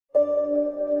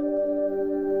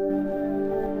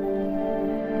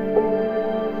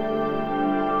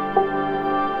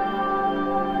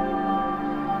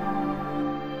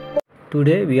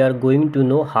Today we are going to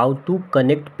know how to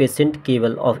connect patient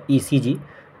cable of ECG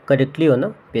correctly on a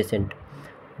patient.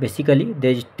 Basically,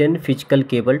 there is 10 physical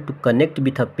cable to connect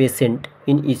with a patient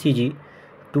in ECG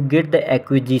to get the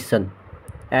acquisition.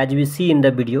 As we see in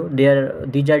the video,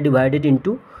 these are divided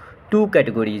into two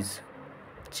categories: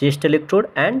 chest electrode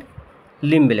and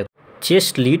limb electrode.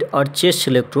 Chest lead or chest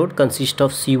electrode consists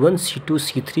of C1, C2,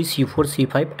 C3, C4,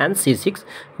 C5 and C6,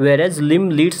 whereas limb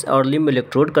leads or limb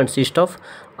electrode consist of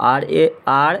R,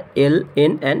 L,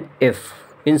 N and F.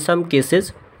 In some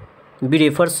cases, we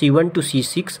refer C1 to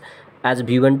C6 as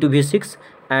V1 to V6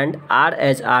 and R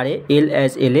as RA, L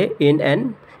as LA,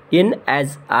 N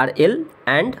as RL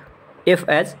and F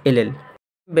as LL.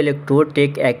 Limb electrode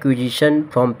take acquisition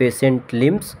from patient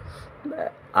limbs.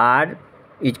 R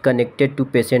is connected to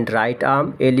patient right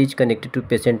arm, L is connected to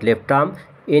patient left arm,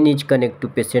 N is connected to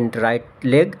patient right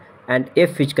leg and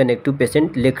F is connected to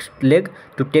patient left leg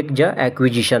to take the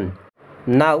acquisition.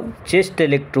 Now chest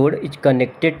electrode is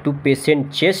connected to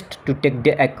patient chest to take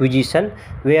the acquisition,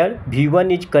 where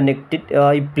V1 is connected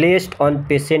placed on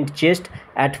patient chest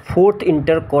at 4th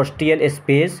intercostal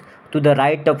space to the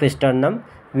right of sternum,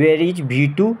 where is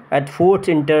V2 at 4th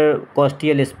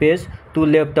intercostal space to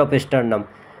left of sternum.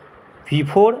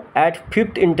 V4 at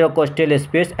 5th intercostal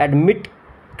space at mid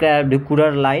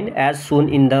clavicular line as shown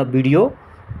in the video.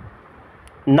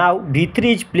 Now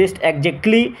V3 is placed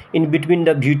exactly in between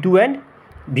the V2 and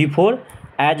V4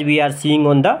 as we are seeing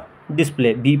on the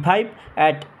display. V5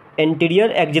 at anterior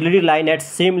axillary line at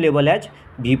same level as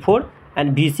V4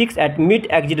 and V6 at mid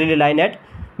axillary line at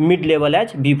mid level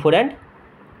as V4 and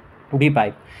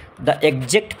V5. The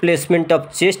exact placement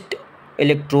of chest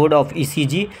electrode of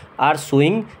ECG are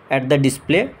showing at the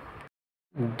display.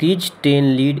 These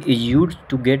 10 lead is used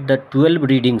to get the 12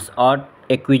 readings or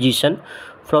acquisition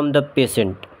from the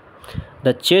patient.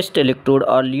 The chest electrode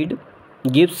or lead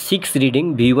gives 6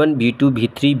 reading: V1, V2,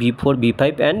 V3, V4,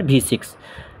 V5 and V6,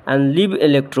 and limb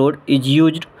electrode is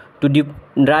used to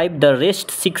derive the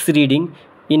rest 6 reading,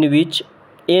 in which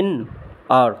N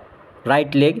or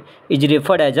right leg is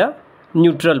referred as a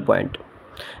neutral point,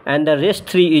 and the rest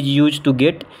 3 is used to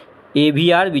get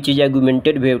AVR, which is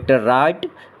augmented vector right,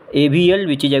 AVL,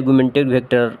 which is augmented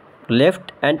vector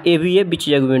left, and AVF, which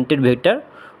is augmented vector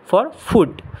for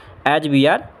foot, as we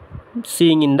are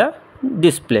seeing in the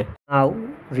display. Now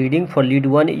reading for lead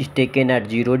 1 is taken at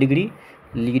 0 degree,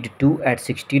 lead 2 at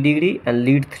 60 degree and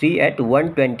lead 3 at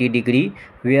 120 degree,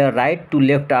 where right to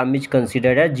left arm is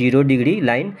considered as 0 degree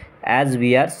line, as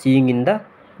we are seeing in the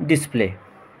display.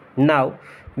 Now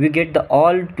we get the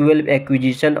all 12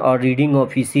 acquisition or reading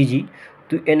of ECG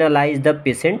to analyze the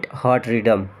patient heart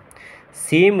rhythm.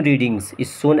 Same readings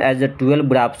is shown as the 12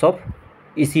 graphs of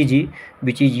ECG,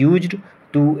 which is used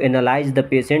to analyze the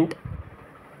patient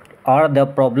or the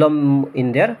problem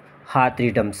in their heart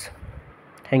rhythms.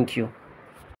 Thank you.